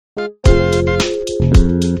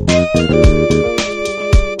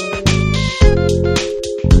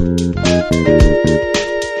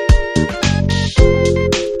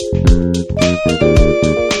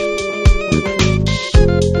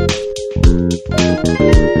To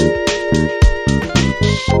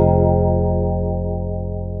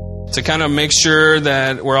kind of make sure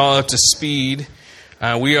that we're all up to speed,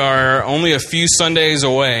 we are only a few Sundays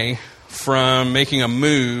away from making a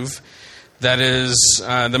move that is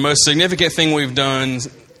the most significant thing we've done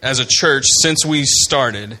as a church since we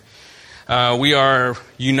started. We are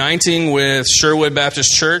uniting with Sherwood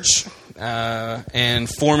Baptist Church and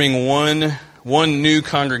forming one new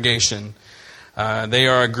congregation. They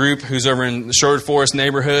are a group who's over in the Sherwood Forest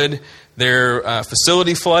neighborhood. Their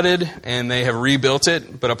facility flooded, and they have rebuilt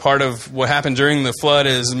it. But a part of what happened during the flood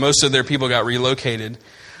is most of their people got relocated.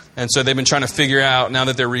 And so they've been trying to figure out, now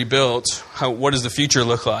that they're rebuilt, what does the future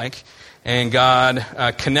look like? And God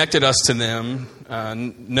connected us to them,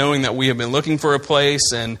 knowing that we have been looking for a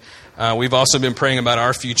place, and we've also been praying about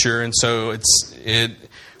our future. And so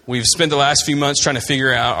we've spent the last few months trying to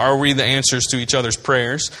figure out, are we the answers to each other's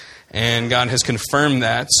prayers? And God has confirmed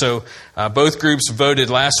that. So both groups voted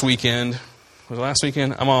last weekend. Was it last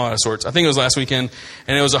weekend? I'm all out of sorts. I think it was last weekend.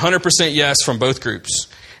 And it was 100% yes from both groups.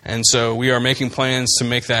 And so we are making plans to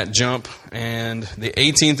make that jump. And the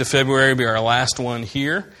 18th of February will be our last one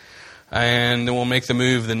here. And then we'll make the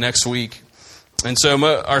move the next week. And so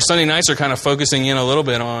our Sunday nights are kind of focusing in a little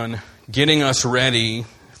bit on getting us ready,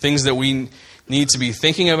 things that we need to be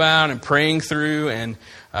thinking about and praying through, and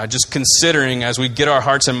just considering as we get our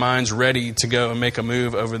hearts and minds ready to go and make a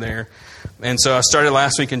move over there. And so I started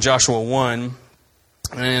last week in Joshua 1,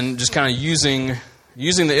 and just kind of using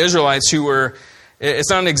the Israelites who were, it's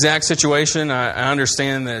not an exact situation. I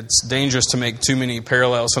understand that it's dangerous to make too many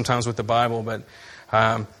parallels sometimes with the Bible, but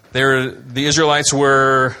the Israelites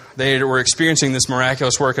were experiencing this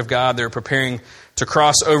miraculous work of God. They were preparing to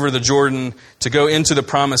cross over the Jordan, to go into the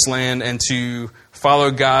promised land, and to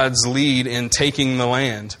follow God's lead in taking the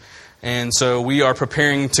land. And so we are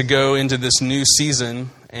preparing to go into this new season,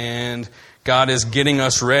 and God is getting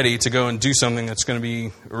us ready to go and do something that's going to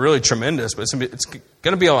be really tremendous, but it's going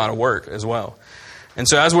to be a lot of work as well. And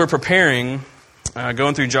so as we're preparing,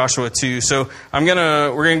 going through Joshua 2, so we're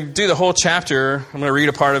going to do the whole chapter. I'm going to read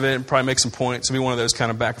a part of it and probably make some points. It'll be one of those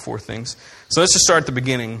kind of back and forth things. So let's just start at the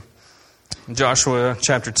beginning. Joshua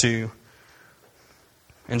chapter 2.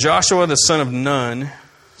 And Joshua the son of Nun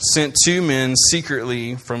sent 2 men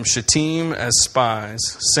secretly from Shittim as spies,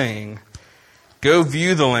 saying, "Go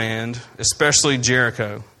view the land, especially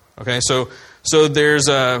Jericho." Okay, so there's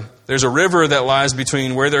a river that lies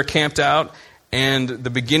between where they're camped out and the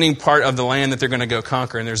beginning part of the land that they're going to go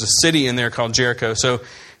conquer. And there's a city in there called Jericho. So he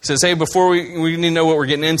says, hey, before we need to know what we're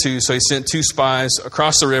getting into. So he sent 2 spies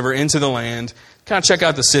across the river into the land, kind of check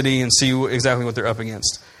out the city and see exactly what they're up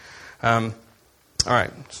against. All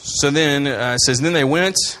right. So then it says, then they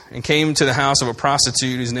went and came to the house of a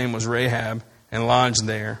prostitute whose name was Rahab, and lodged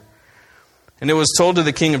there. And it was told to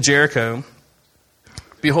the king of Jericho,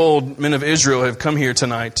 "Behold, men of Israel have come here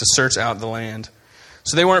tonight to search out the land."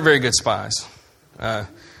 So they weren't very good spies.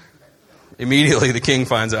 Immediately the king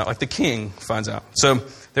finds out. So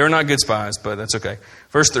they were not good spies, but that's okay.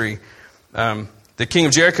 Verse 3. The king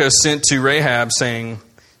of Jericho sent to Rahab, saying,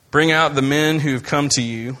 "Bring out the men who have come to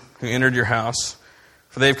you, who entered your house,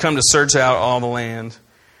 for they have come to search out all the land."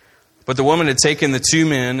 But the woman had taken the 2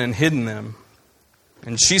 men and hidden them.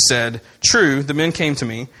 And she said, "True, the men came to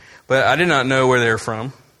me, but I did not know where they were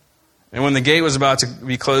from. And when the gate was about to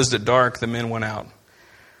be closed at dark, the men went out.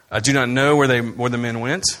 I do not know where the men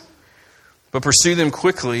went, but pursue them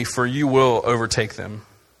quickly, for you will overtake them."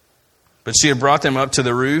 But she had brought them up to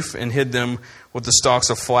the roof and hid them with the stalks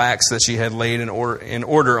of flax that she had laid in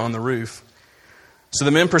order on the roof. So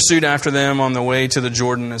the men pursued after them on the way to the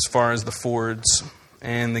Jordan as far as the fords,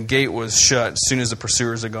 and the gate was shut as soon as the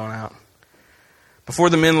pursuers had gone out. Before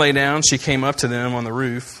the men lay down, she came up to them on the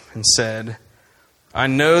roof and said, "I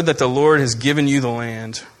know that the Lord has given you the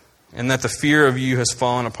land, and that the fear of you has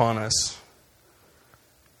fallen upon us.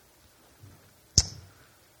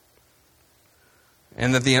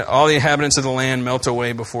 And that all the inhabitants of the land melt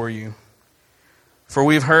away before you. For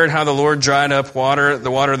we've heard how the Lord dried up the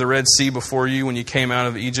water of the Red Sea before you when you came out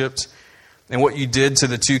of Egypt, and what you did to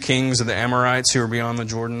the 2 kings of the Amorites who were beyond the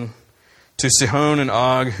Jordan, to Sihon and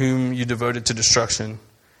Og, whom you devoted to destruction.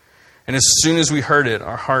 And as soon as we heard it,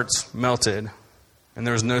 our hearts melted, and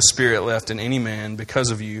there was no spirit left in any man because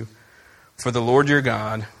of you. For the Lord your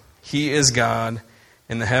God, He is God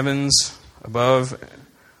in the heavens above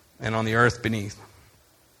and on the earth beneath."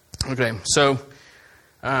 Okay, so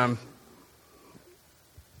I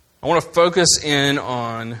want to focus in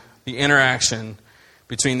on the interaction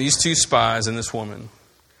between these 2 spies and this woman.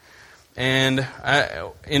 And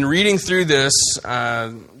in reading through this,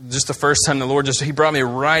 just the first time, the Lord He brought me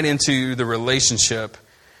right into the relationship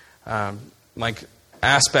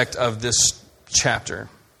aspect of this chapter.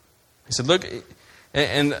 He said, look,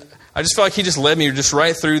 and I just felt like he just led me just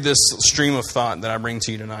right through this stream of thought that I bring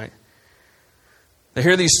to you tonight. Now,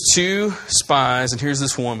 here are these two spies, and here's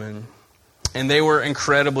this woman, and they were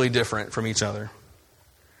incredibly different from each other.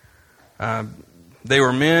 They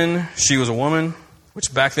were men, she was a woman,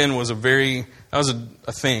 which back then was a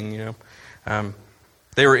thing, you know.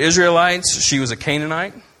 They were Israelites, she was a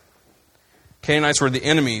Canaanite. Canaanites were the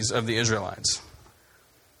enemies of the Israelites.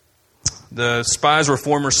 The spies were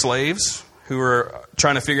former slaves who were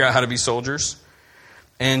trying to figure out how to be soldiers.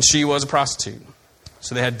 And she was a prostitute.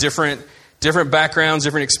 So they had different backgrounds,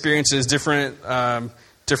 different experiences, different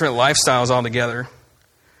lifestyles altogether.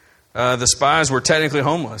 The spies were technically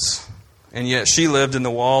homeless. And yet she lived in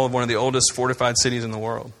the wall of one of the oldest fortified cities in the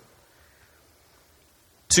world.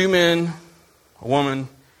 Two men, a woman,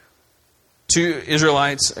 two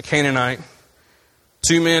Israelites, a Canaanite.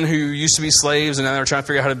 Two men who used to be slaves and now they were trying to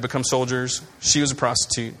figure out how to become soldiers. She was a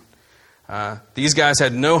prostitute. These guys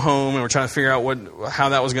had no home and were trying to figure out how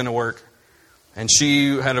that was going to work. And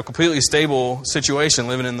she had a completely stable situation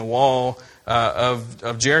living in the wall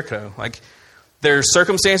of Jericho. Their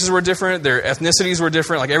circumstances were different. Their ethnicities were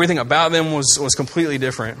different. Everything about them was completely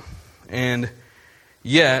different. And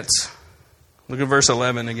yet, look at verse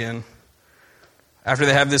 11 again. After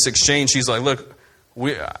they have this exchange, she's like, look,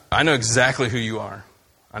 I know exactly who you are.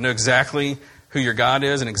 I know exactly who your God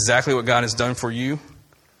is and exactly what God has done for you.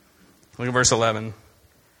 Look at verse 11.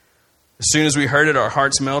 As soon as we heard it, our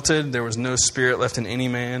hearts melted. There was no spirit left in any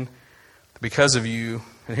man because of you.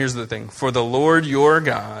 And here's the thing. For the Lord your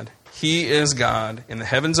God, He is God in the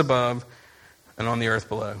heavens above and on the earth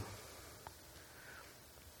below.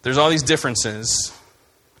 There's all these differences,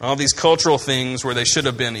 all these cultural things where they should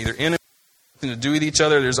have been either in to do with each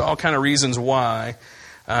other. There's all kind of reasons why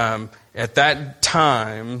at that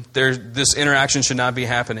time this interaction should not be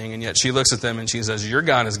happening, and yet she looks at them and she says, your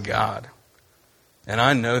God is God. And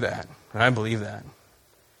I know that, and I believe that.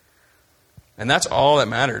 And that's all that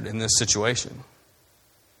mattered in this situation.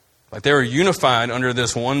 They were unified under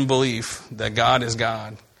this one belief that God is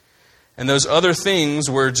God. And those other things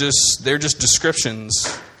they're just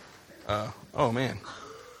descriptions. Oh man.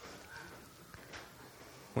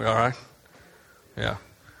 We all right? Yeah.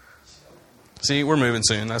 See, we're moving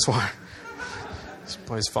soon. That's why. This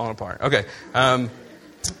place is falling apart. Okay.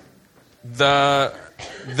 The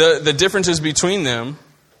differences between them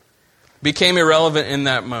became irrelevant in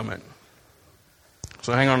that moment.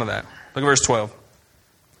 So hang on to that. Look at verse 12.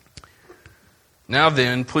 Now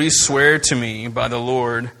then, please swear to me by the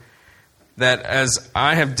Lord that as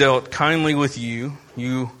I have dealt kindly with you,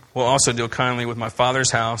 you will also deal kindly with my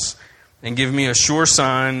father's house, and give me a sure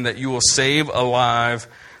sign that you will save alive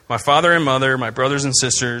my father and mother, my brothers and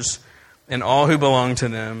sisters, and all who belong to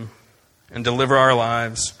them, and deliver our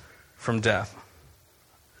lives from death.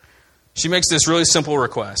 She makes this really simple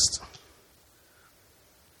request.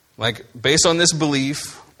 Based on this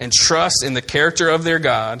belief and trust in the character of their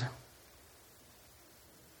God,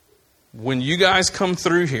 when you guys come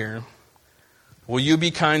through here, will you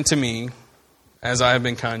be kind to me as I have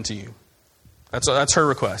been kind to you? That's her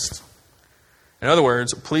request. In other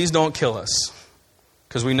words, please don't kill us,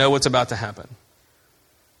 because we know what's about to happen.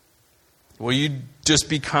 Will you just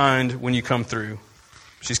be kind when you come through?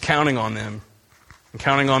 She's counting on them and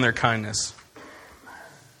counting on their kindness.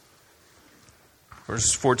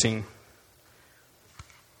 Verse 14.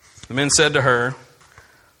 The men said to her,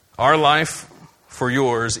 our life for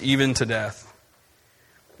yours, even to death.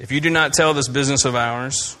 If you do not tell this business of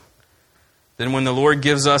ours, then when the Lord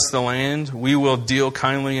gives us the land, we will deal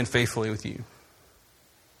kindly and faithfully with you.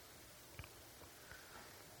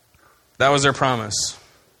 That was their promise.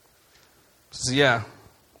 So yeah,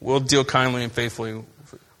 we'll deal kindly and faithfully.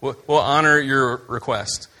 We'll honor your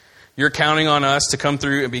request. You're counting on us to come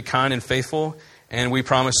through and be kind and faithful, and we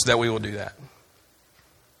promise that we will do that.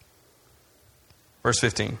 Verse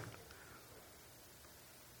 15.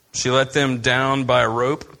 She let them down by a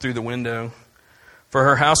rope through the window, for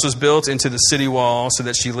her house was built into the city wall so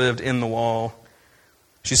that she lived in the wall.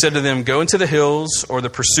 She said to them, go into the hills, or the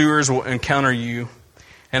pursuers will encounter you,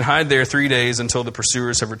 and hide there 3 days until the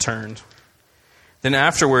pursuers have returned. Then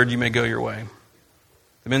afterward you may go your way.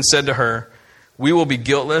 The men said to her, we will be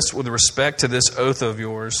guiltless with respect to this oath of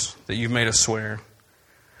yours that you've made us swear.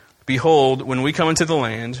 Behold, when we come into the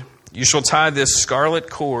land, you shall tie this scarlet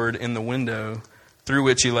cord in the window through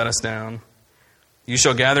which you let us down. You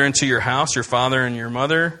shall gather into your house your father and your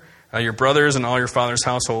mother, your brothers and all your father's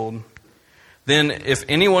household. Then if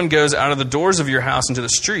anyone goes out of the doors of your house into the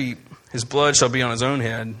street, his blood shall be on his own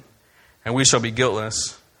head, and we shall be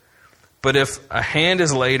guiltless. But if a hand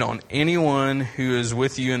is laid on anyone who is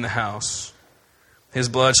with you in the house, his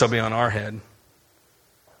blood shall be on our head.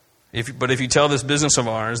 But if you tell this business of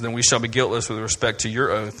ours, then we shall be guiltless with respect to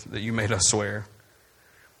your oath that you made us swear."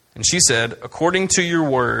 And she said, "According to your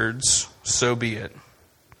words, so be it."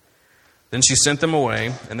 Then she sent them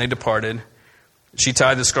away, and they departed. She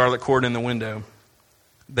tied the scarlet cord in the window.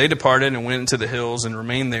 They departed and went into the hills and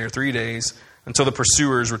remained there 3 days until the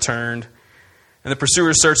pursuers returned. And the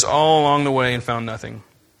pursuers searched all along the way and found nothing.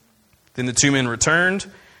 Then the 2 men returned.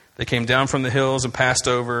 They came down from the hills and passed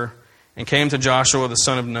over and came to Joshua the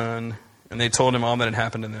son of Nun, and they told him all that had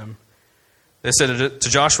happened to them. They said to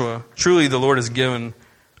Joshua, "Truly the Lord has given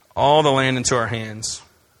all the land into our hands,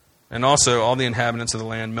 and also all the inhabitants of the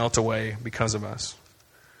land melt away because of us."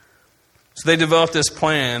 So they developed this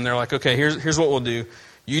plan. They're like, "Okay, here's what we'll do.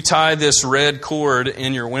 You tie this red cord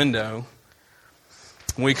in your window.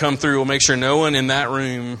 When we come through, we'll make sure no one in that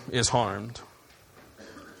room is harmed."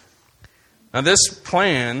 Now this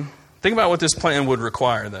plan, think about what this plan would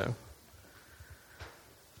require, though.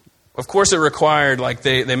 Of course it required, like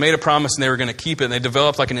they made a promise and they were going to keep it, and they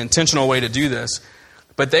developed like an intentional way to do this.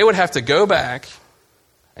 But they would have to go back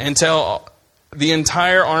and tell the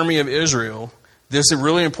entire army of Israel this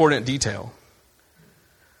really important detail.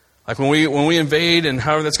 Like when we invade and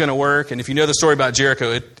however that's going to work, and if you know the story about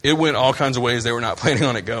Jericho, it went all kinds of ways they were not planning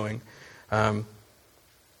on it going.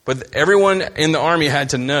 But everyone in the army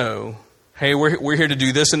had to know, hey, we're here to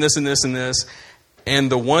do this and this and this and this.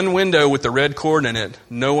 And the one window with the red cord in it,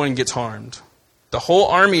 no one gets harmed. The whole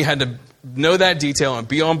army had to know that detail and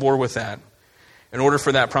be on board with that in order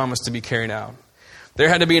for that promise to be carried out. There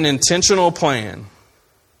had to be an intentional plan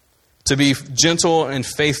to be gentle and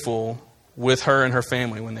faithful with her and her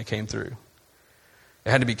family when they came through.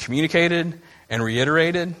 It had to be communicated and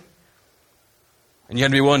reiterated. And you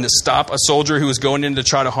had to be willing to stop a soldier who was going in to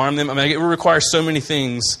try to harm them. I mean, it requires so many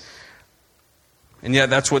things. And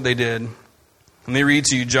yet that's what they did. Let me read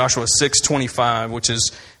to you Joshua 6:25, which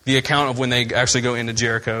is the account of when they actually go into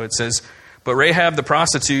Jericho. It says, "But Rahab the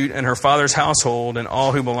prostitute and her father's household and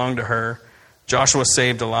all who belonged to her, Joshua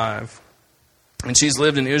saved alive. And she's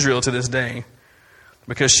lived in Israel to this day,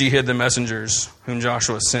 because she hid the messengers whom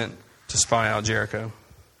Joshua sent to spy out Jericho."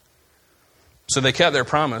 So they kept their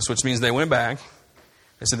promise, which means they went back.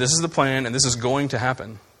 They said, this is the plan, and this is going to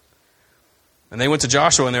happen. And they went to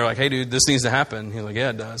Joshua, and they were like, hey, dude, this needs to happen. He's like, yeah,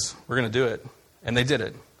 it does. We're going to do it. And they did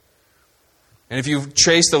it. And if you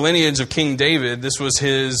trace the lineage of King David, this was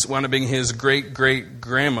wound up being his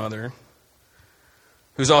great-great-grandmother,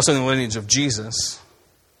 who's also in the lineage of Jesus.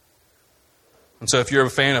 And so if you're a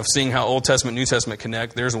fan of seeing how Old Testament, New Testament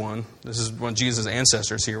connect, there's one. This is one of Jesus'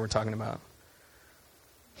 ancestors here we're talking about.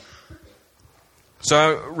 So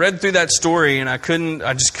I read through that story, and I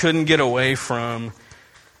just couldn't get away from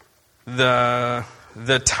the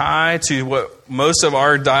tie to what most of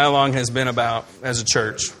our dialogue has been about as a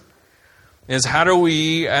church. Is how do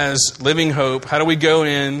we, as Living Hope, how do we go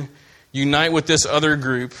in, unite with this other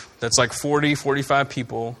group that's like 40, 45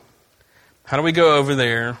 people? How do we go over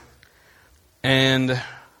there and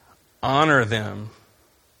honor them?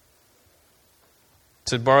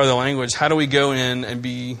 To borrow the language, how do we go in and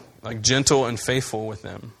be like gentle and faithful with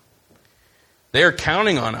them? They are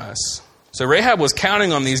counting on us. So Rahab was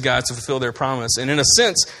counting on these guys to fulfill their promise. And in a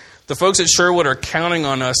sense, the folks at Sherwood are counting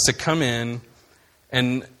on us to come in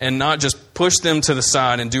and not just push them to the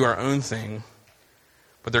side and do our own thing.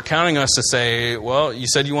 But they're counting us to say, well, you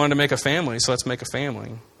said you wanted to make a family, so let's make a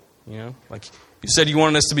family. You know, like you said you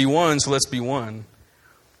wanted us to be one, so let's be one.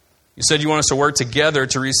 You said you want us to work together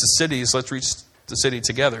to reach the city, so let's reach the city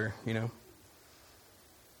together, you know.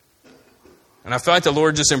 And I feel like the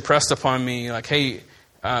Lord just impressed upon me, like, hey,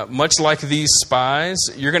 much like these spies,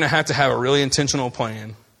 you're going to have a really intentional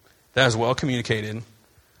plan that is well communicated,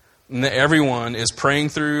 and that everyone is praying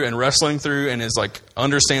through and wrestling through and is like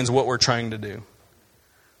understands what we're trying to do.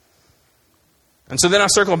 And so then I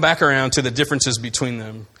circle back around to the differences between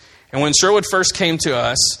them. And when Sherwood first came to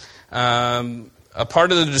us, a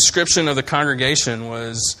part of the description of the congregation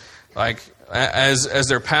was like, as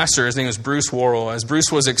their pastor, his name was Bruce Worrell. As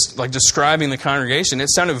Bruce was describing the congregation, it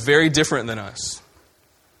sounded very different than us.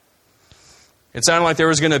 It sounded like there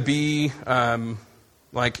was going to be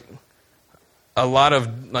like a lot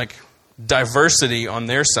of like diversity on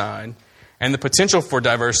their side, and the potential for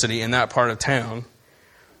diversity in that part of town.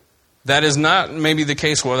 That is not maybe the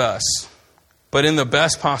case with us, but in the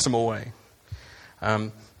best possible way.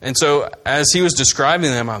 And so as he was describing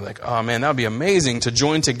them, I was like, oh man, that would be amazing to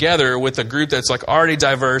join together with a group that's like already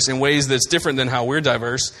diverse in ways that's different than how we're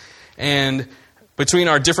diverse. And between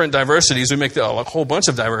our different diversities, we make a whole bunch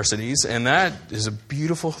of diversities. And that is a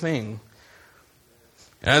beautiful thing.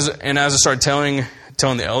 And as I started telling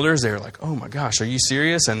the elders, they were like, "Oh my gosh, are you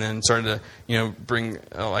serious?" And then started to, bring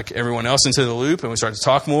like everyone else into the loop, and we started to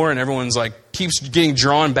talk more, and everyone's like keeps getting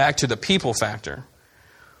drawn back to the people factor.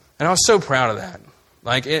 And I was so proud of that.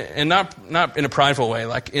 Like, and not in a prideful way,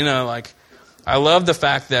 I love the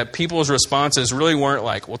fact that people's responses really weren't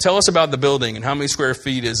like, "Well, tell us about the building and how many square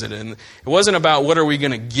feet is it?" And it wasn't about what are we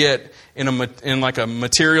going to get in like a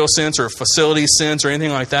material sense or a facility sense or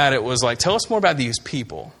anything like that. It was like, tell us more about these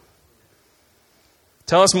people.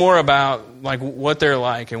 Tell us more about like what they're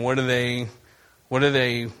like and where are they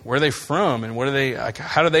from, and what are they like,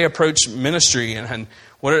 how do they approach ministry, and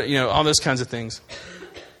what are all those kinds of things.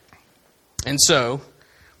 And so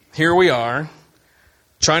here we are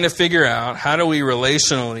trying to figure out how do we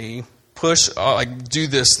relationally push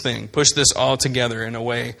this all together in a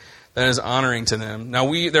way that is honoring to them.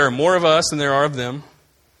 Now there are more of us than there are of them.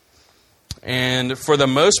 And for the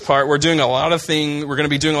most part, we're doing a lot of things. We're going to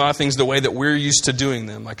be doing a lot of things the way that we're used to doing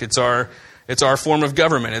them. Like it's our form of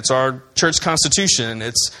government. It's our church constitution.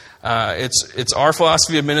 It's our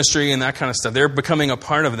philosophy of ministry and that kind of stuff. They're becoming a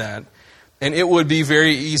part of that, and it would be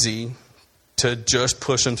very easy to just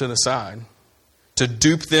push them to the side, to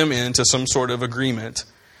dupe them into some sort of agreement.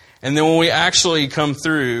 And then when we actually come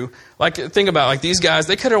through, like think about like these guys,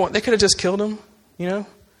 they could have just killed them,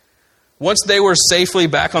 Once they were safely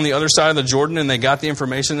back on the other side of the Jordan and they got the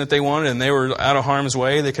information that they wanted and they were out of harm's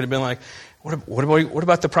way, they could have been like, what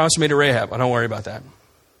about the promise you made to Rahab? I don't worry about that.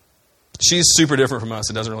 She's super different from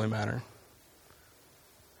us. It doesn't really matter.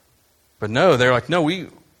 But no, they're like, no,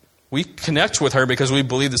 we connect with her because we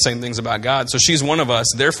believe the same things about God. So she's one of us.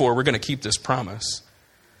 Therefore, we're going to keep this promise.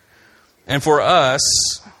 And for us,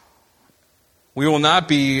 this will not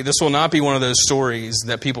be one of those stories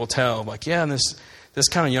that people tell. Like, yeah, and this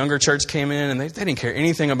kind of younger church came in and they didn't care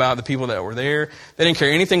anything about the people that were there. They didn't care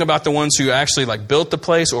anything about the ones who actually like built the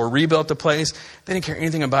place or rebuilt the place. They didn't care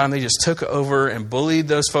anything about them. They just took over and bullied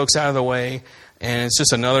those folks out of the way. And it's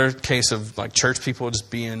just another case of like church people just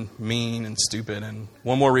being mean and stupid. And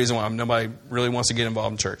one more reason why nobody really wants to get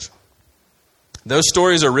involved in church. Those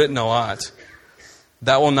stories are written a lot.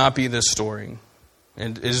 That will not be this story.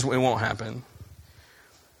 And it won't happen.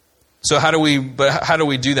 So how do we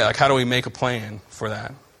do that? Like, how do we make a plan for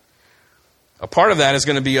that? A part of that is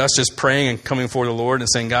going to be us just praying and coming before the Lord and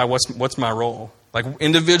saying, God, what's my role? Like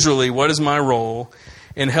individually, what is my role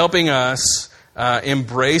in helping us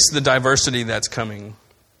embrace the diversity that's coming?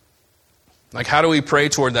 Like, how do we pray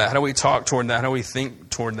toward that? How do we talk toward that? How do we think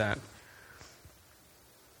toward that?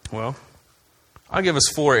 Well, I'll give us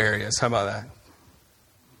 4 areas. How about that?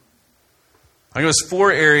 I'll give us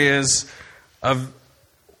 4 areas of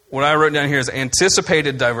what I wrote down here is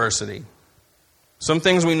anticipated diversity. Some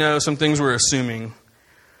things we know, some things we're assuming,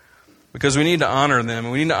 because we need to honor them.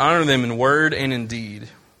 And we need to honor them in word and in deed.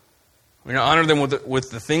 We need to honor them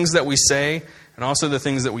with the things that we say and also the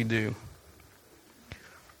things that we do.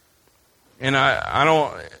 And I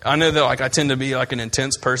know that like I tend to be like an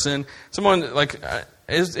intense person. Someone like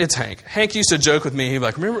it's Hank. Hank used to joke with me. He'd be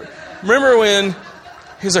like, remember when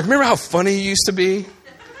he was like, remember how funny you used to be?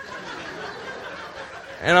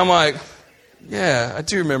 And I'm like, yeah, I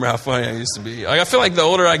do remember how funny I used to be. Like, I feel like the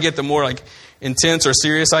older I get, the more like intense or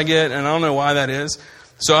serious I get, and I don't know why that is.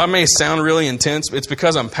 So I may sound really intense, but it's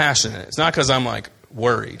because I'm passionate. It's not because I'm like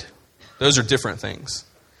worried. Those are different things.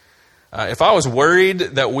 If I was worried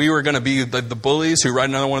that we were going to be the bullies who write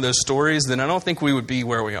another one of those stories, then I don't think we would be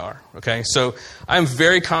where we are. Okay, so I'm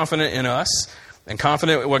very confident in us and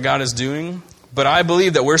confident in what God is doing, but I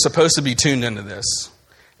believe that we're supposed to be tuned into this.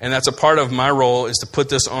 And that's a part of my role is to put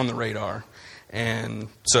this on the radar. And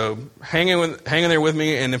so hang in there with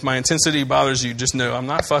me. And if my intensity bothers you, just know I'm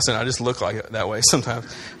not fussing. I just look like it that way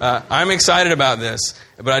sometimes. I'm excited about this,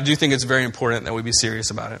 but I do think it's very important that we be serious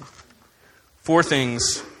about it. 4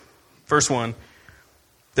 things. First one,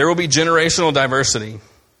 there will be generational diversity.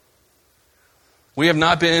 We have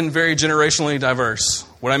not been very generationally diverse.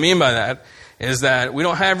 What I mean by that is that we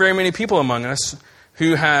don't have very many people among us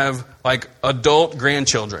who have like adult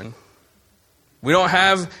grandchildren. We don't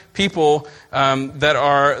have people that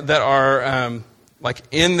are like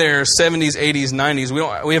in their 70s, 80s,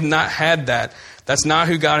 90s. We have not had that. That's not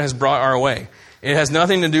who God has brought our way. It has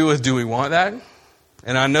nothing to do with do we want that?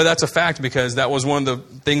 And I know that's a fact because that was one of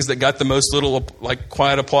the things that got the most little like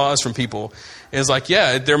quiet applause from people. Is like,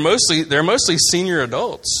 yeah, they're mostly senior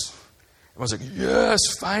adults. I was like, yes,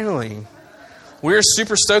 finally. We're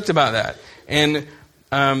super stoked about that. And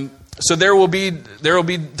so there will be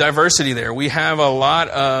diversity there. We have a lot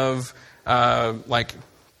of like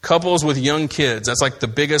couples with young kids. That's like the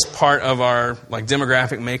biggest part of our like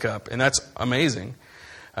demographic makeup, and that's amazing.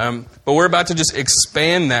 But we're about to just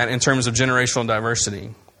expand that in terms of generational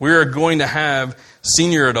diversity. We are going to have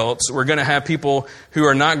senior adults. We're going to have people who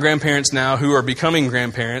are not grandparents now who are becoming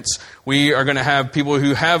grandparents. We are going to have people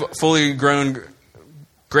who have fully grown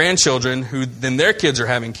grandchildren who then their kids are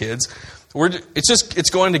having kids. It's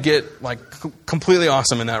going to get like completely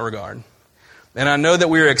awesome in that regard. And I know that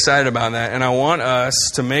we are excited about that. And I want us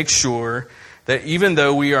to make sure that even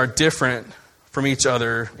though we are different from each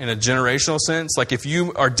other in a generational sense, like if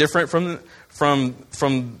you are different from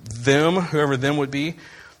them, whoever them would be,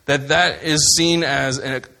 that is seen as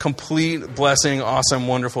a complete blessing, awesome,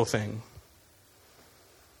 wonderful thing.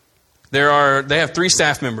 They have 3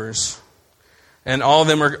 staff members, and all of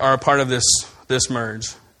them are a part of this merge.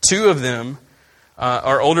 2 of them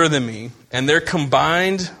are older than me, and their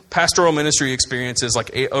combined pastoral ministry experience is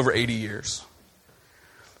like over 80 years.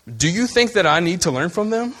 Do you think that I need to learn from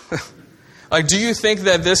them? Like, do you think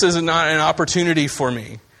that this is not an opportunity for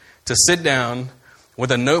me to sit down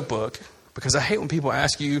with a notebook? Because I hate when people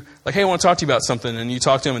ask you, like, hey, I want to talk to you about something, and you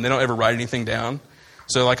talk to them and they don't ever write anything down.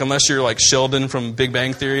 So, like, unless you're like Sheldon from Big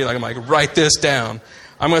Bang Theory, like, I'm like, write this down.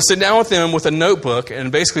 I'm going to sit down with them with a notebook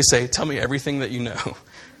and basically say, tell me everything that you know.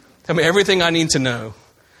 Tell me everything I need to know.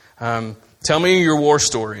 Tell me your war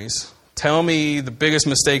stories. Tell me the biggest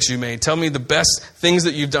mistakes you made. Tell me the best things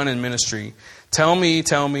that you've done in ministry. Tell me.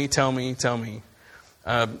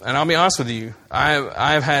 And I'll be honest with you,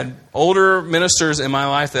 I've had older ministers in my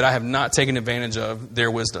life that I have not taken advantage of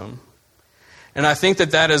their wisdom. And I think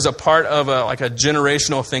that is a part of a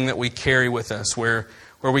generational thing that we carry with us, where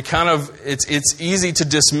we kind of, it's easy to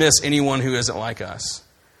dismiss anyone who isn't like us.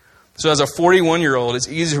 So as a 41-year-old, it's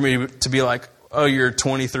easy for me to be like, oh, you're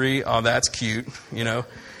 23, oh, that's cute, you know.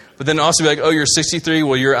 But then also be like, oh, you're 63,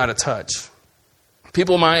 well, you're out of touch.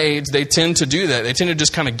 People my age, they tend to do that. They tend to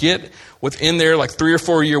just kind of get within their like 3 or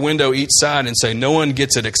 4 year window each side and say, no one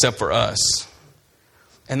gets it except for us.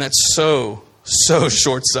 And that's so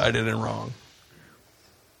short-sighted and wrong.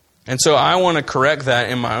 And so I want to correct that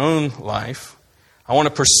in my own life. I want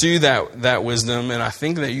to pursue that wisdom, and I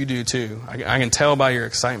think that you do too. I can tell by your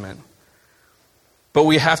excitement. But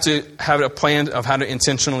we have to have a plan of how to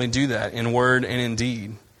intentionally do that in word and in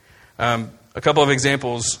deed. A couple of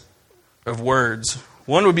examples of words.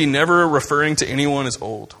 One would be never referring to anyone as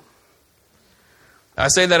old. I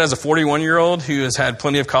say that as a 41-year-old who has had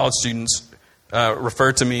plenty of college students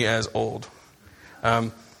refer to me as old.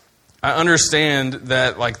 I understand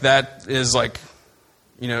that that is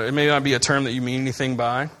it may not be a term that you mean anything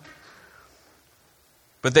by,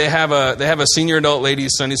 but they have a senior adult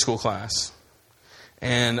ladies Sunday school class,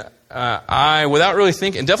 and I, without really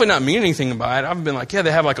thinking, and definitely not meaning anything by it, I've been like, yeah,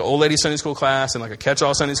 they have like an old lady Sunday school class and like a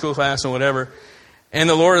catch-all Sunday school class and whatever. And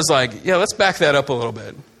the Lord is like, yeah, let's back that up a little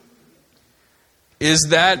bit. Is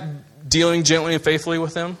that dealing gently and faithfully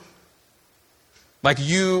with them? Like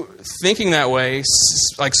you thinking that way,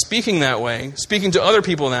 like speaking that way, speaking to other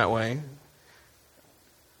people that way,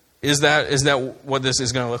 is that what this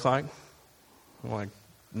is going to look like? I'm like,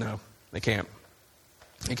 no, they can't.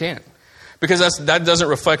 They can't. Because that doesn't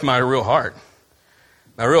reflect my real heart.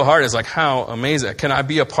 My real heart is like, how amazing. Can I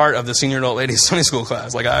be a part of the senior adult ladies Sunday school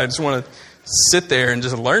class? Like, I just want to sit there and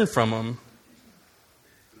just learn from them.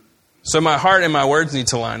 So my heart and my words need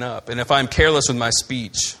to line up. And if I'm careless with my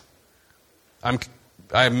speech, I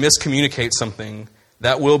miscommunicate something,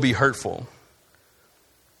 that will be hurtful.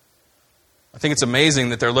 I think it's amazing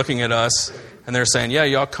that they're looking at us and they're saying, yeah,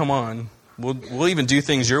 y'all come on. We'll even do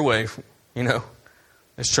things your way, you know.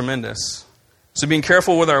 It's tremendous. So being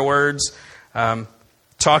careful with our words,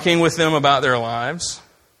 talking with them about their lives,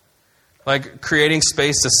 like creating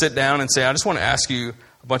space to sit down and say, I just want to ask you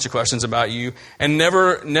a bunch of questions about you, and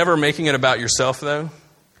never making it about yourself, though.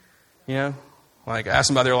 You know, like ask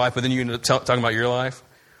them about their life, but then you talking about your life.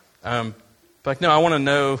 Like, no, I want to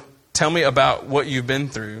know, tell me about what you've been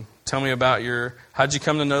through. Tell me about how'd you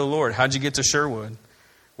come to know the Lord? How'd you get to Sherwood?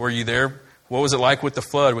 Were you there? What was it like with the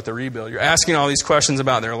flood, with the rebuild? You're asking all these questions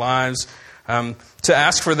about their lives, to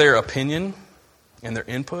ask for their opinion and their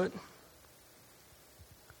input.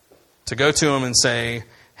 To go to them and say,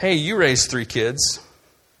 hey, you raised 3 kids.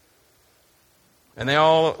 And they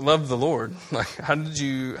all love the Lord. Like, how'd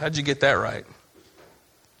you get that right?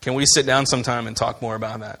 Can we sit down sometime and talk more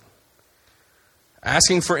about that?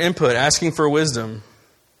 Asking for input, asking for wisdom,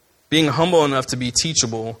 being humble enough to be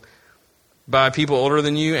teachable by people older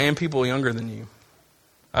than you and people younger than you.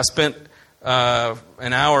 I spent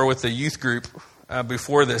an hour with the youth group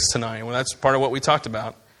before this tonight. Well, that's part of what we talked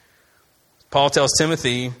about. Paul tells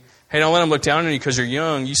Timothy, hey, don't let them look down on you because you're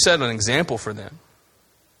young. You set an example for them.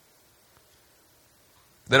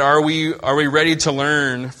 That are we ready to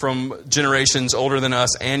learn from generations older than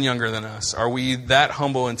us and younger than us? Are we that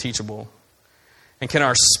humble and teachable? And can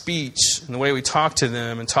our speech and the way we talk to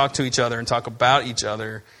them and talk to each other and talk about each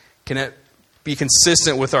other, can it be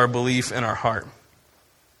consistent with our belief in our heart?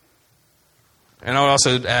 And I would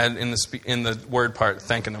also add in the word part,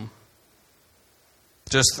 thanking them.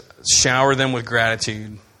 Just shower them with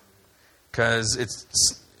gratitude, because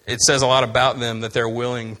it says a lot about them that they're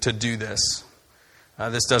willing to do this.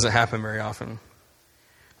 This doesn't happen very often.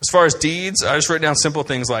 As far as deeds, I just wrote down simple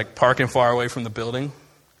things like parking far away from the building.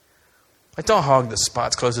 Like, don't hog the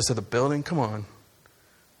spots closest to the building. Come on.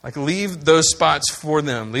 Like, leave those spots for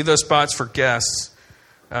them. Leave those spots for guests.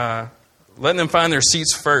 Letting them find their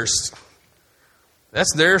seats first.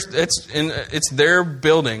 It's their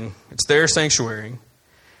building. It's their sanctuary.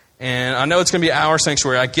 And I know it's going to be our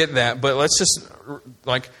sanctuary. I get that. But let's just,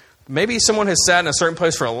 maybe someone has sat in a certain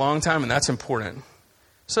place for a long time, and that's important.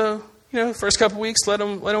 So, first couple weeks, let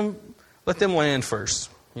them land first,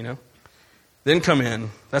 Then come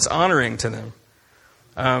in. That's honoring to them.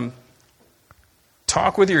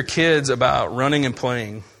 Talk with your kids about running and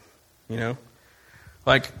playing,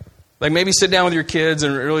 Like maybe sit down with your kids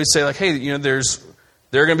and really say, like, hey, there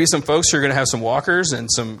are going to be some folks who are going to have some walkers and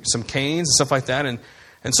some canes and stuff like that. And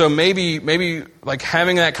so maybe like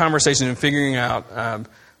having that conversation and figuring out,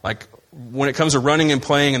 when it comes to running and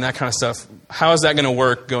playing and that kind of stuff, how is that going to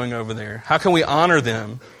work going over there? How can we honor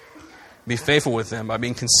them, be faithful with them by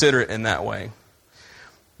being considerate in that way?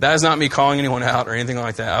 That is not me calling anyone out or anything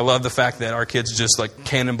like that. I love the fact that our kids just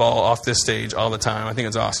cannonball off this stage all the time. I think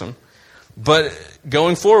it's awesome. But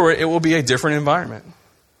going forward, it will be a different environment.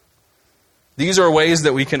 These are ways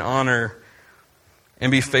that we can honor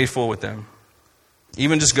and be faithful with them.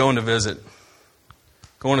 Even just going to visit.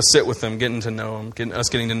 Going to sit with them, getting to know them,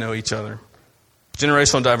 getting to know each other.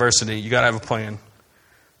 Generational diversity, you got to have a plan.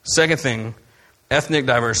 Second thing, ethnic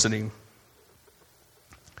diversity.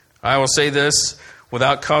 I will say this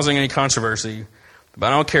without causing any controversy, but I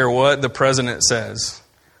don't care what the president says.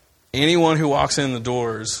 Anyone who walks in the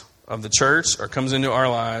doors of the church or comes into our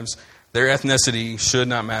lives, their ethnicity should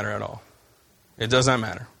not matter at all. It does not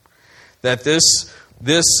matter. That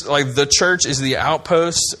the church is the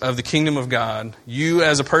outpost of the kingdom of God, you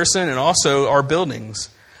as a person and also our buildings.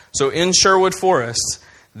 So in Sherwood Forest,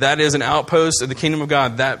 that is an outpost of the kingdom of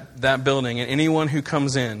God, that building, and anyone who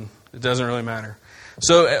comes in, it doesn't really matter.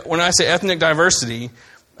 So when I say ethnic diversity,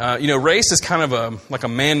 race is kind of a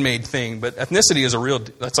man-made thing, but ethnicity is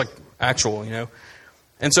that's actual,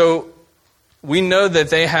 And so we know that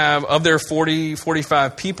they have, of their 40,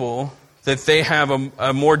 45 people, that they have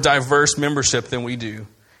a more diverse membership than we do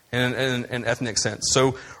in an ethnic sense.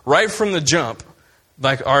 So right from the jump,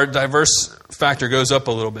 our diverse factor goes up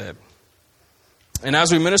a little bit. And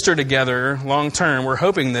as we minister together long term, we're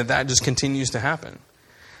hoping that just continues to happen.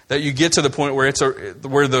 That you get to the point where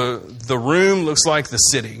where the room looks like the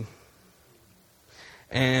city.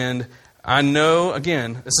 And I know,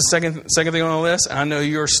 again, it's the second thing on the list, and I know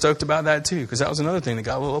you're stoked about that too, because that was another thing that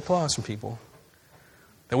got a little applause from people.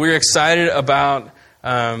 That we're excited about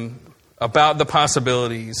the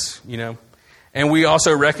possibilities, And we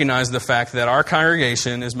also recognize the fact that our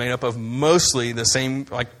congregation is made up of mostly the same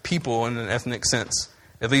people in an ethnic sense,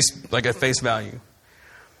 at least at face value.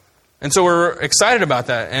 And so we're excited about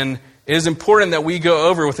that. And it is important that we go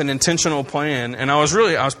over with an intentional plan. And I was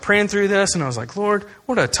praying through this, and I was like, Lord,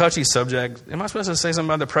 what a touchy subject. Am I supposed to say something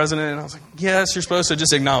about the president? And I was like, yes, you're supposed to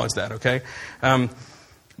just acknowledge that, okay?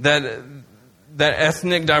 That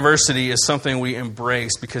ethnic diversity is something we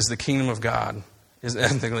embrace because the kingdom of God is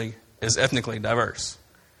ethnically diverse.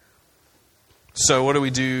 So what do we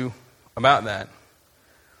do about that?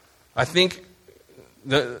 I think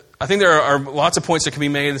there are lots of points that can be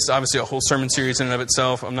made. This is obviously a whole sermon series in and of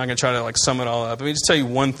itself. I'm not going to try to sum it all up. Let me just tell you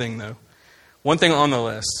one thing, though. One thing on the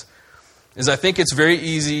list is I think it's very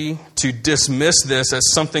easy to dismiss this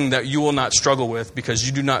as something that you will not struggle with because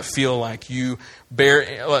you do not feel like you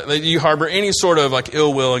harbor any sort of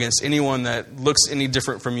ill will against anyone that looks any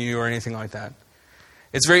different from you or anything like that.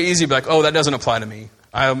 It's very easy to be like, oh, that doesn't apply to me.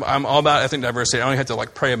 I'm all about ethnic diversity. I don't have to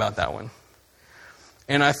pray about that one.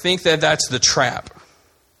 And I think that's the trap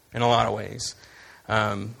in a lot of ways.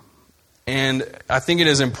 And I think it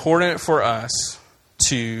is important for us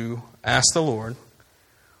to ask the Lord,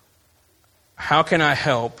 how can I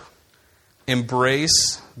help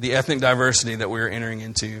embrace the ethnic diversity that we're entering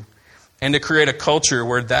into and to create a culture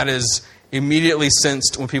where that is immediately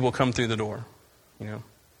sensed when people come through the door, And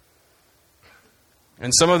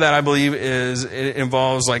some of that, I believe, it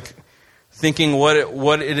involves thinking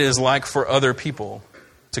what it is like for other people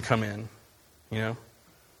to come in,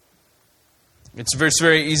 It's a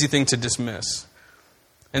very easy thing to dismiss.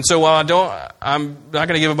 And so while I'm not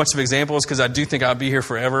going to give a bunch of examples because I do think I'll be here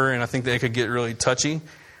forever and I think they could get really touchy.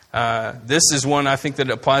 This is one I think that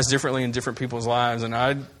applies differently in different people's lives, and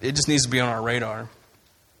it just needs to be on our radar.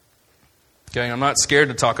 Okay, I'm not scared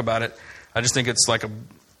to talk about it. I just think it's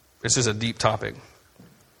just a deep topic.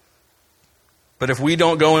 But if we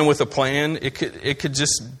don't go in with a plan, it could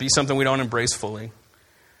just be something we don't embrace fully,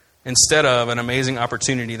 instead of an amazing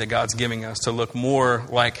opportunity that God's giving us to look more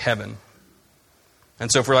like heaven.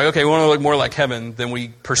 And so if we're like, okay, we want to look more like heaven, then we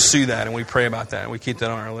pursue that and we pray about that and we keep that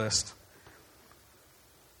on our list.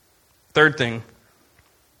 Third thing,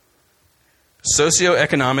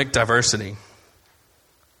 socioeconomic diversity.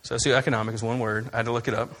 Socioeconomic is one word. I had to look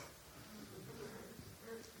it up.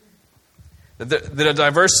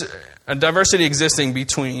 A diversity existing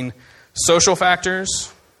between social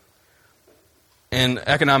factors and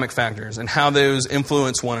economic factors and how those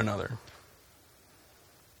influence one another.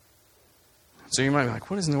 So you might be like,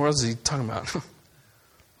 what in the world is he talking about?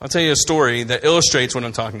 I'll tell you a story that illustrates what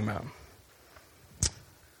I'm talking about.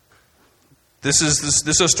 This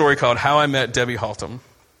is a story called How I Met Debbie Haltom.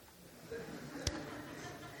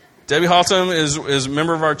 Debbie Haltom is a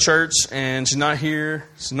member of our church, and she's not here.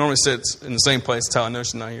 She normally sits in the same place. That's how I know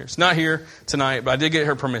she's not here. She's not here tonight, but I did get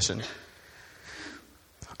her permission.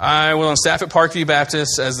 I was on staff at Parkview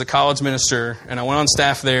Baptist as the college minister, and I went on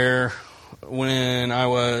staff there when I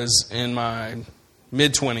was in my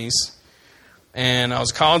mid-20s. And I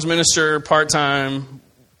was a college minister part-time,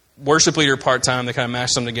 worship leader part-time. They kind of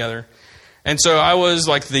mashed them together. And so I was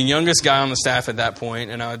like the youngest guy on the staff at that point,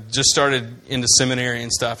 and I just started into seminary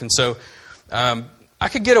and stuff. And so I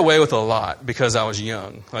could get away with a lot because I was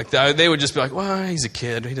young. Like they would just be like, well, he's a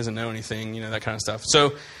kid. He doesn't know anything, that kind of stuff.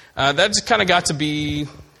 So that just kind of got to be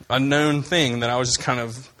a known thing that I was just kind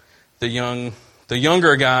of the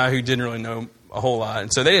younger guy who didn't really know a whole lot.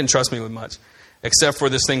 And so they didn't trust me with much, except for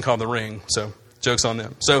this thing called the ring. So joke's on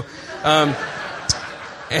them. So,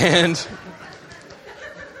 and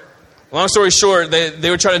long story short, they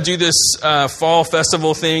would try to do this fall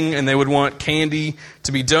festival thing, and they would want candy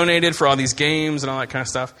to be donated for all these games and all that kind of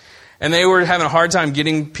stuff. And they were having a hard time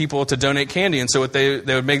getting people to donate candy. And so they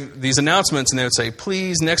would make these announcements, and they would say,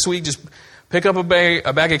 please, next week, just pick up a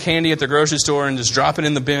bag of candy at the grocery store and just drop it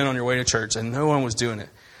in the bin on your way to church. And no one was doing it.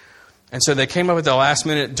 And so they came up at the last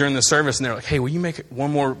minute during the service, and they were like, hey, will you make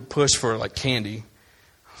one more push for candy?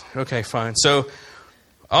 Okay, fine. So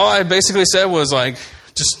all I basically said was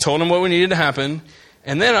just told them what we needed to happen.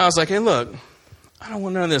 And then I was like, hey, look, I don't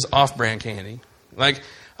want none of this off-brand candy. I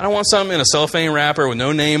don't want something in a cellophane wrapper with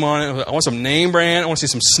no name on it. I want some name brand. I want to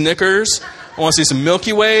see some Snickers. I want to see some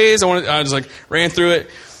Milky Ways. I just ran through it.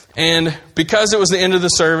 And because it was the end of the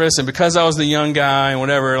service and because I was the young guy and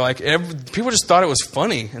whatever, people just thought it was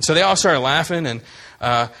funny. And so they all started laughing. And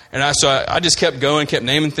I just kept going, kept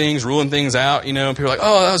naming things, ruling things out, and people were like,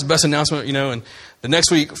 oh, that was the best announcement, And the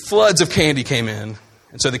next week, floods of candy came in.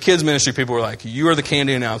 And so the kids ministry people were like, you are the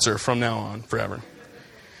candy announcer from now on forever.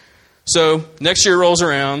 So next year rolls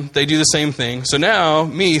around, they do the same thing. So now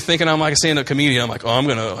me thinking I'm like a stand-up comedian, I'm like, oh, I'm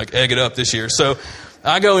going to egg it up this year. So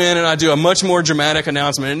I go in and I do a much more dramatic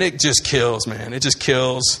announcement, and it just kills, man. It just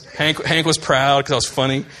kills. Hank was proud because I was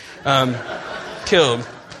funny. Killed.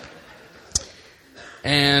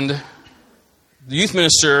 And the youth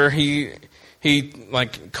minister, he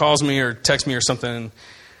calls me or texts me or something,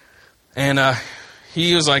 and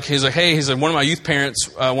he was like, hey, one of my youth parents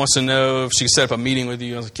wants to know if she can set up a meeting with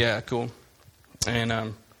you. I was like, yeah, cool.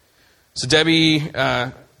 And so Debbie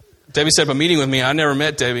set up a meeting with me. I never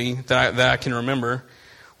met Debbie that I can remember.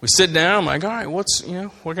 We sit down. I'm like, all right, what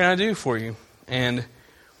can I do for you? And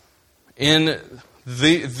in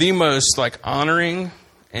the most honoring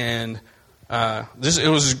and it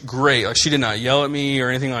was great. She did not yell at me or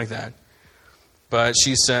anything like that. But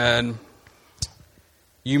she said,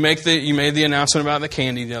 You made the announcement about the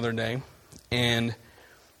candy the other day, and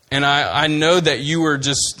I know that you were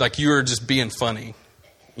just being funny,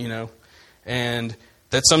 and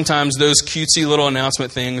that sometimes those cutesy little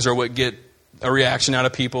announcement things are what get a reaction out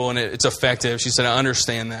of people, and it's effective. She said, I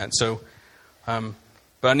understand that. So,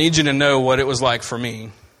 but I need you to know what it was like for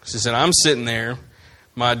me. She said, I'm sitting there.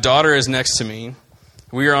 My daughter is next to me.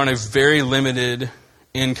 We are on a very limited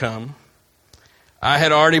income. I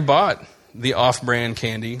had already bought the off-brand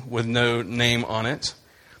candy with no name on it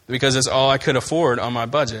because it's all I could afford on my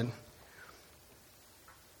budget.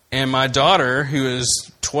 And my daughter, who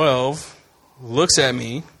is 12, looks at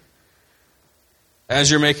me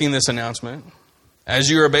as you're making this announcement, as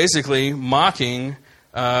you are basically mocking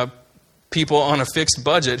people on a fixed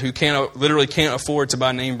budget who literally can't afford to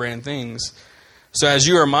buy name brand things. So as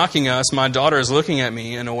you are mocking us, my daughter is looking at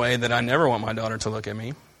me in a way that I never want my daughter to look at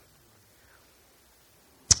me.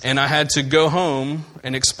 And I had to go home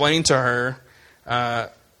and explain to her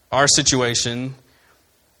our situation.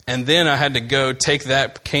 And then I had to go take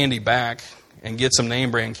that candy back and get some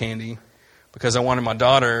name brand candy because I wanted my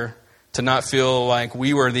daughter to not feel like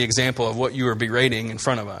we were the example of what you were berating in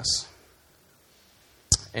front of us.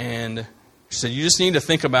 And she said, you just need to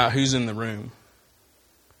think about who's in the room.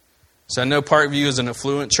 So I know Parkview is an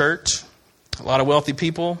affluent church, a lot of wealthy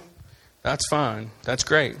people. That's fine. That's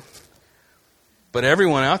great. But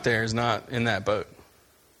everyone out there is not in that boat.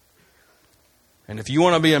 And if you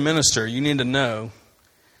want to be a minister, you need to know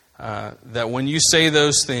that when you say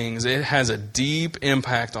those things, it has a deep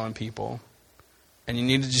impact on people. And you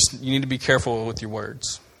need to be careful with your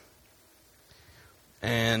words.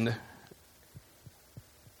 And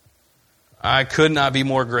I could not be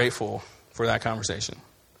more grateful for that conversation.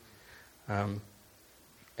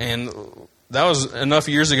 And that was enough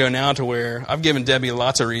years ago now to where I've given Debbie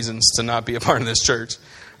lots of reasons to not be a part of this church.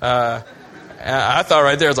 I thought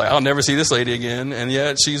right there, I was like, I'll never see this lady again. And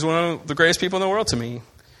yet she's one of the greatest people in the world to me.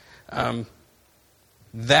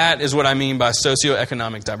 That is what I mean by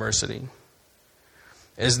socioeconomic diversity.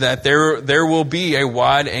 Is that there will be a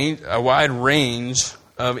wide range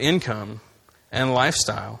of income and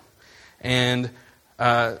lifestyle. And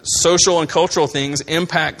social and cultural things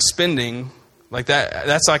impact spending like that.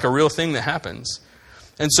 That's like a real thing that happens.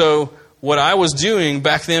 And so what I was doing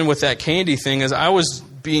back then with that candy thing is I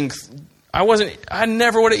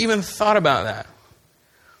never would have even thought about that.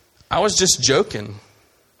 I was just joking.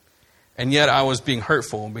 And yet I was being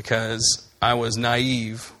hurtful because I was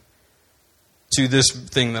naive to this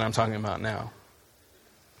thing that I'm talking about now.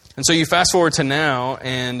 And so you fast forward to now,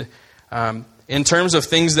 and in terms of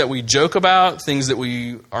things that we joke about, things that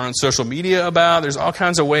we are on social media about, there's all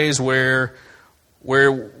kinds of ways where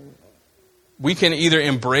we can either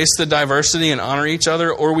embrace the diversity and honor each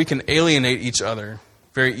other, or we can alienate each other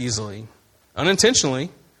very easily.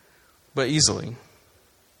 Unintentionally, but easily.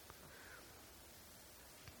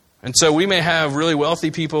 And so we may have really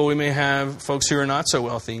wealthy people, we may have folks who are not so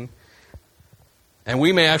wealthy, and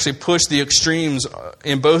we may actually push the extremes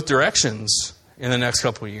in both directions in the next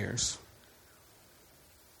couple of years.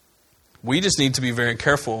 We just need to be very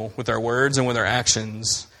careful with our words and with our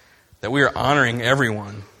actions that we are honoring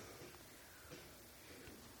everyone,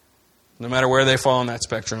 no matter where they fall on that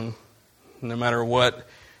spectrum, no matter what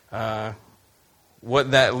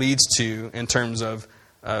that leads to in terms of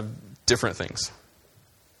different things.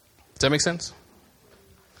 Does that make sense?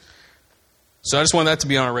 So I just want that to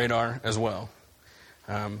be on our radar as well.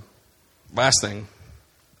 Last thing,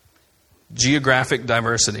 geographic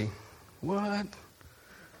diversity. What?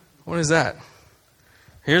 What is that?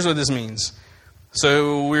 Here's what this means.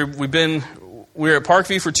 So we're at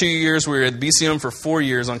Parkview for 2 years. We're at BCM for 4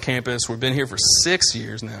 years on campus. We've been here for 6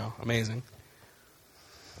 years now. Amazing.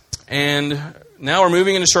 And now we're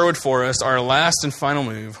moving into Sherwood Forest, our last and final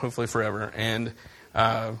move, hopefully forever. And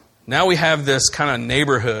now we have this kind of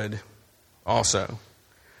neighborhood also.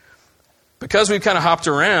 Because we've kind of hopped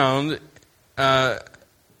around, that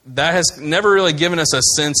has never really given us a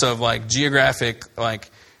sense of like geographic, like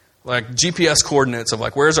GPS coordinates of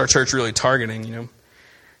like where's our church really targeting, you know?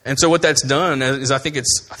 And so what that's done is I think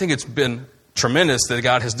it's been tremendous that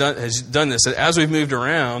God has done this. As we've moved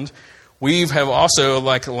around, we have also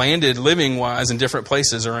like landed living wise in different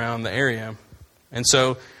places around the area. And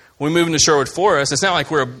so when we move into Sherwood Forest, it's not like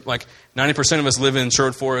we're like 90% of us live in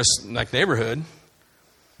Sherwood Forest like neighborhood.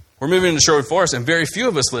 We're moving into Sherwood Forest, and very few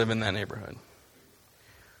of us live in that neighborhood.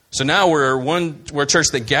 So now we're a church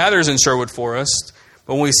that gathers in Sherwood Forest,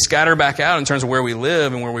 but when we scatter back out in terms of where we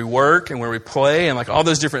live and where we work and where we play and like all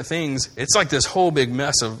those different things, it's like this whole big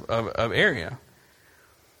mess of area.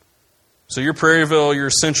 So you're Prairieville,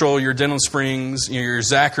 you're Central, you're Denham Springs, you're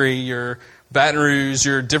Zachary, you're Baton Rouge,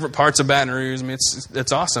 you're different parts of Baton Rouge. I mean,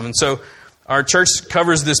 it's awesome. And so our church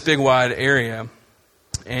covers this big wide area,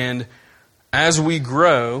 and as we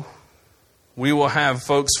grow, we will have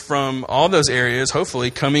folks from all those areas,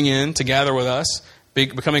 hopefully, coming in to gather with us,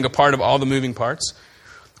 becoming a part of all the moving parts.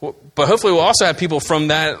 But hopefully we'll also have people from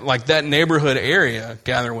that neighborhood area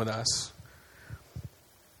gather with us.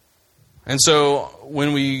 And so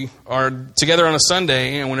when we are together on a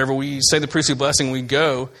Sunday, and whenever we say the priestly blessing, we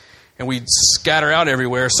go and we scatter out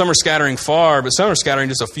everywhere. Some are scattering far, but some are scattering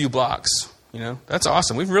just a few blocks. You know, that's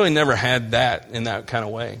awesome. We've really never had that in that kind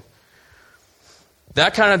of way.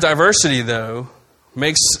 That kind of diversity, though,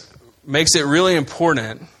 makes it really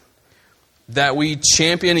important that we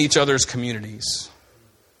champion each other's communities.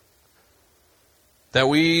 That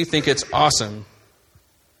we think it's awesome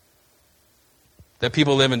that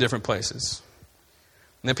people live in different places,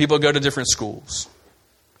 and that people go to different schools,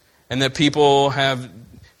 and that people have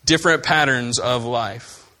different patterns of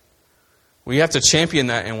life. We have to champion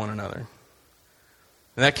that in one another.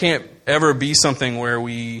 And that can't ever be something where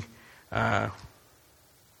we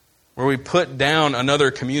put down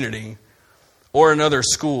another community or another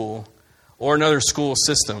school or another school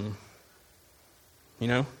system, you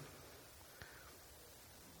know?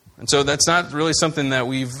 And so that's not really something that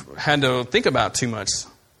we've had to think about too much.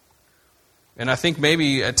 And I think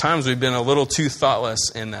maybe at times we've been a little too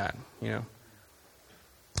thoughtless in that, you know?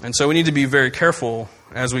 And so we need to be very careful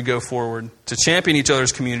as we go forward to champion each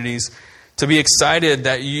other's communities, to be excited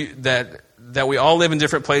that we all live in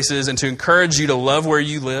different places, and to encourage you to love where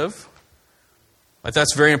you live. Like,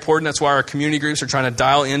 that's very important. That's why our community groups are trying to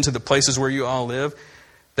dial into the places where you all live.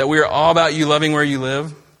 That we are all about you loving where you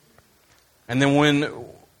live. And then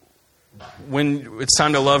when it's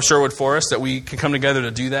time to love Sherwood Forest, that we can come together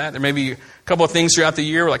to do that. There may be a couple of things throughout the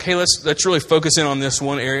year. We're like, hey, let's really focus in on this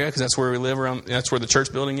one area because that's where we live around. That's where the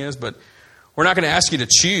church building is. But we're not going to ask you to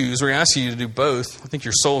choose. We're going to ask you to do both. I think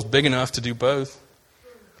your soul's big enough to do both.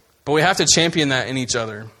 But we have to champion that in each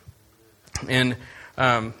other. And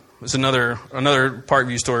there's another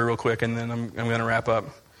Parkview story real quick, and then I'm going to wrap up.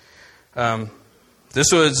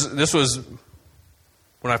 This was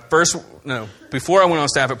when before I went on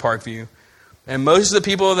staff at Parkview, and most of the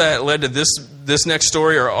people that led to this next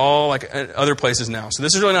story are all like other places now. So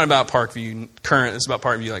this is really not about Parkview current. It's about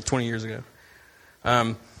Parkview like 20 years ago.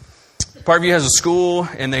 Parkview has a school,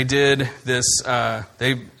 and they did this.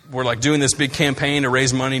 They were like doing this big campaign to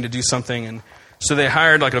raise money to do something, and so they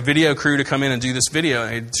hired like a video crew to come in and do this video.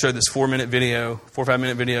 And they showed this 4 or 5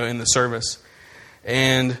 minute video in the service,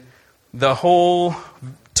 and the whole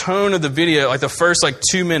tone of the video, like the first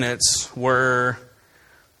 2 minutes, were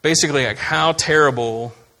basically like how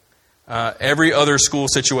terrible every other school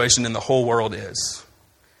situation in the whole world is,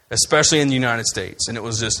 especially in the United States. And it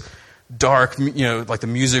was just dark, like the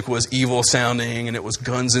music was evil sounding, and it was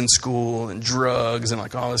guns in school and drugs and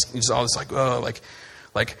like all this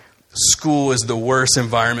like school is the worst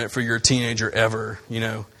environment for your teenager ever,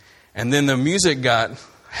 And then the music got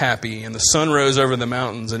happy, and the sun rose over the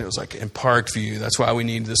mountains, and it was like in Parkview. That's why we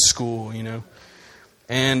need this school,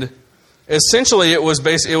 And essentially, it was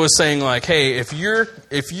saying like, hey, if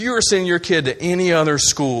you are sending your kid to any other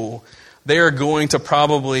school, they are going to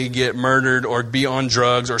probably get murdered or be on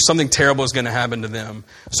drugs, or something terrible is going to happen to them.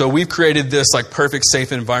 So we've created this like perfect,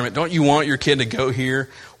 safe environment. Don't you want your kid to go here?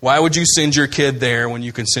 Why would you send your kid there when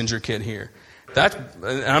you can send your kid here? That,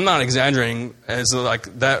 and I'm not exaggerating, as like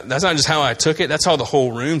that. That's not just how I took it. That's how the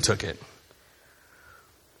whole room took it.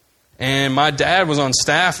 And my dad was on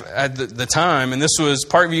staff at the time, and this was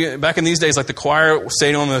Parkview back in these days. Like the choir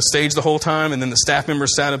stayed on the stage the whole time, and then the staff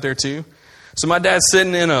members sat up there too. So my dad's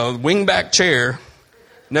sitting in a wingback chair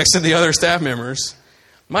next to the other staff members.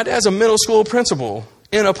 My dad's a middle school principal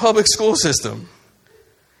in a public school system.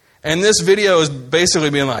 And this video is basically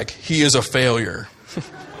being like, he is a failure.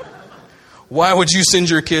 Why would you send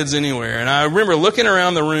your kids anywhere? And I remember looking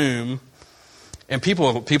around the room, and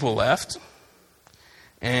people left.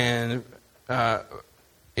 And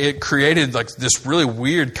it created like this really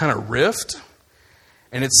weird kind of rift.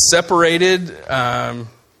 And it separated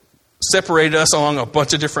us along a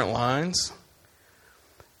bunch of different lines.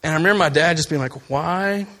 And I remember my dad just being like,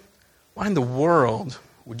 why in the world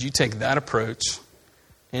would you take that approach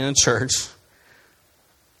in a church?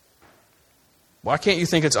 Why can't you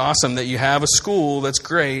think it's awesome that you have a school that's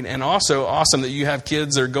great, and also awesome that you have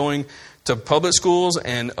kids that are going to public schools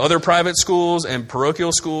and other private schools and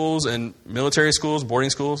parochial schools and military schools, boarding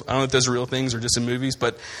schools? I don't know if those are real things or just in movies,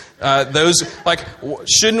 but those, like,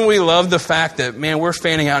 shouldn't we love the fact that, man, we're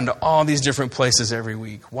fanning out into all these different places every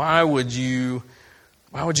week? Why would you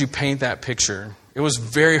paint that picture? It was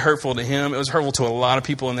very hurtful to him. It was hurtful to a lot of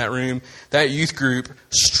people in that room. That youth group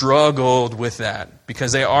struggled with that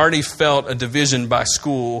because they already felt a division by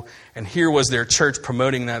school, and here was their church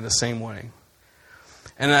promoting that the same way.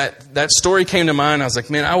 And that story came to mind. I was like,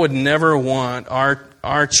 man, I would never want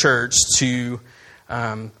our church to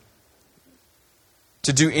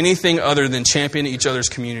do anything other than champion each other's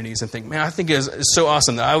communities and think, man, I think it's so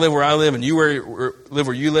awesome that I live where I live and you live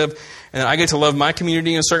where you live, and I get to love my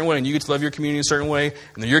community in a certain way and you get to love your community in a certain way,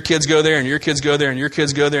 and then your kids go there and your kids go there and your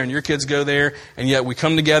kids go there and your kids go there, and yet we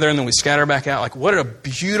come together and then we scatter back out. Like, what a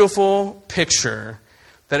beautiful picture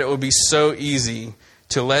that it would be so easy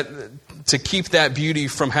to keep that beauty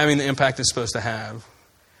from having the impact it's supposed to have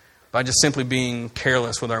by just simply being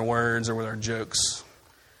careless with our words or with our jokes.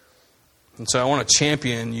 And so I want to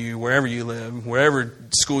champion you wherever you live, wherever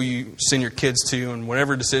school you send your kids to, and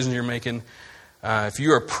whatever decision you're making. If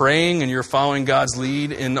you are praying and you're following God's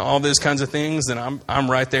lead in all those kinds of things, then I'm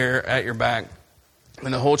right there at your back.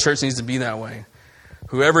 And the whole church needs to be that way.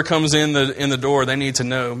 Whoever comes in the door, they need to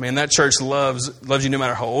know, man, that church loves you no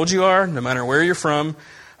matter how old you are, no matter where you're from,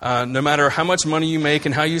 no matter how much money you make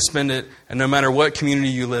and how you spend it, and no matter what community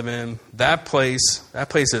you live in. That place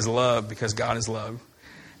is love because God is love.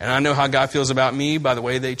 And I know how God feels about me by the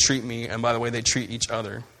way they treat me and by the way they treat each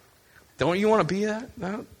other. Don't you want to be that?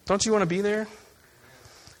 Don't you want to be there?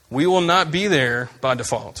 We will not be there by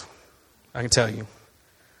default. I can tell you.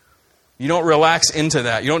 You don't relax into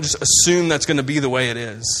that. You don't just assume that's going to be the way it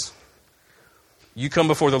is. You come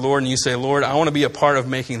before the Lord and you say, Lord, I want to be a part of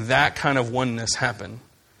making that kind of oneness happen.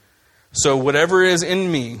 So whatever is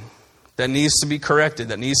in me that needs to be corrected,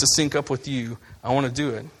 that needs to sync up with you, I want to do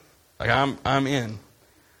it. Like I'm in.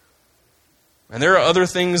 And there are other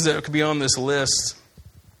things that could be on this list,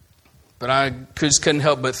 but I just couldn't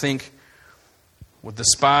help but think with the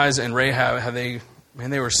spies and Rahab, how they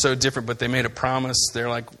were so different, but they made a promise. They're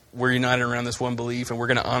like, we're united around this one belief, and we're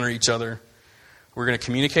going to honor each other. We're going to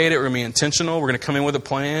communicate it. We're going to be intentional. We're going to come in with a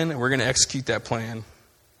plan, and we're going to execute that plan.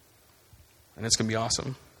 And it's going to be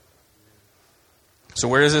awesome. So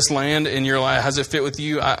where does this land in your life? How does it fit with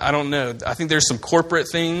you? I don't know. I think there's some corporate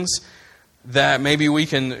things that maybe we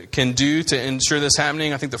can do to ensure this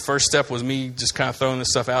happening. I think the first step was me just kind of throwing this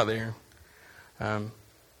stuff out there.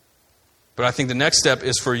 But I think the next step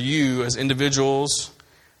is for you as individuals.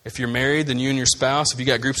 If you're married, then you and your spouse. If you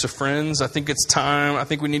got groups of friends, I think it's time. I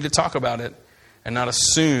think we need to talk about it and not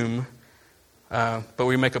assume, but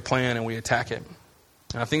we make a plan and we attack it.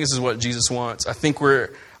 And I think this is what Jesus wants. I think we're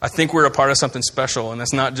a part of something special, and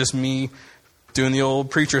that's not just me doing the old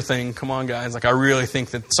preacher thing. Come on, guys. Like, I really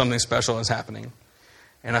think that something special is happening.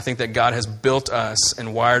 And I think that God has built us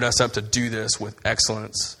and wired us up to do this with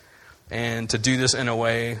excellence and to do this in a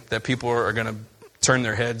way that people are going to turn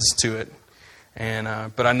their heads to it.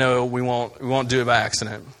 And but I know we won't do it by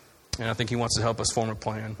accident. And I think he wants to help us form a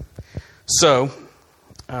plan. So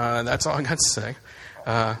that's all I got to say.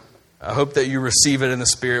 I hope that you receive it in the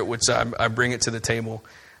Spirit, which I bring it to the table.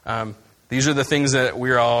 These are the things that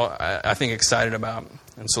we're all, I think, excited about.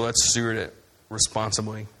 And so let's steward it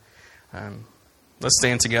responsibly. Let's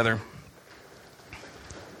stand together.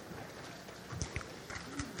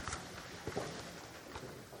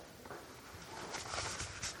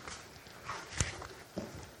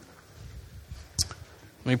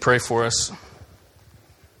 Let me pray for us.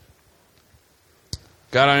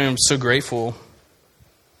 God, I am so grateful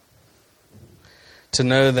to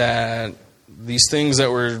know that these things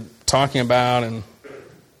that we're talking about and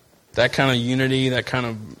that kind of unity, that kind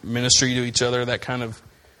of ministry to each other, that kind of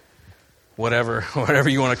whatever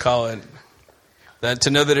you want to call it, that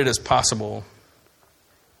to know that it is possible,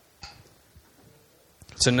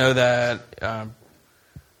 to know that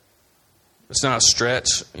it's not a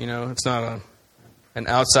stretch, it's not an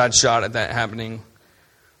outside shot at that happening,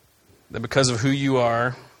 that because of who you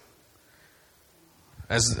are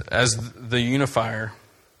as the unifier,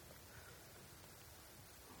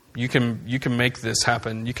 you can make this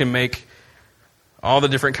happen. You can make all the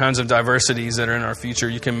different kinds of diversities that are in our future,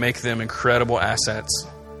 you can make them incredible assets.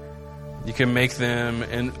 You can make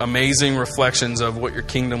them amazing reflections of what your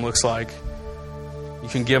kingdom looks like. You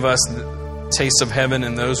can give us the taste of heaven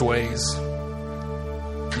in those ways.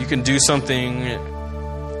 You can do something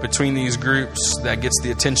between these groups that gets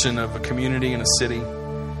the attention of a community and a city.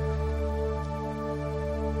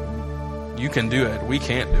 You can do it. We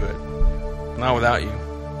can't do it. Not without you.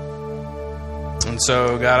 And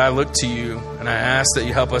so, God, I look to you and I ask that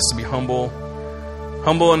you help us to be humble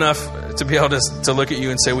enough to be able to look at you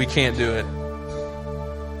and say we can't do it.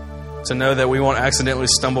 To know that we won't accidentally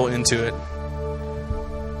stumble into it.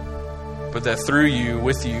 But that through you,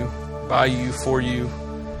 with you, by you, for you,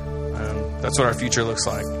 that's what our future looks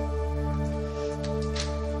like.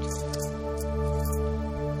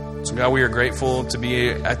 So God, we are grateful to be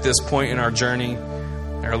at this point in our journey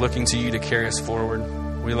and are looking to you to carry us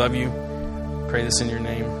forward. We love you. Pray this in your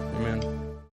name.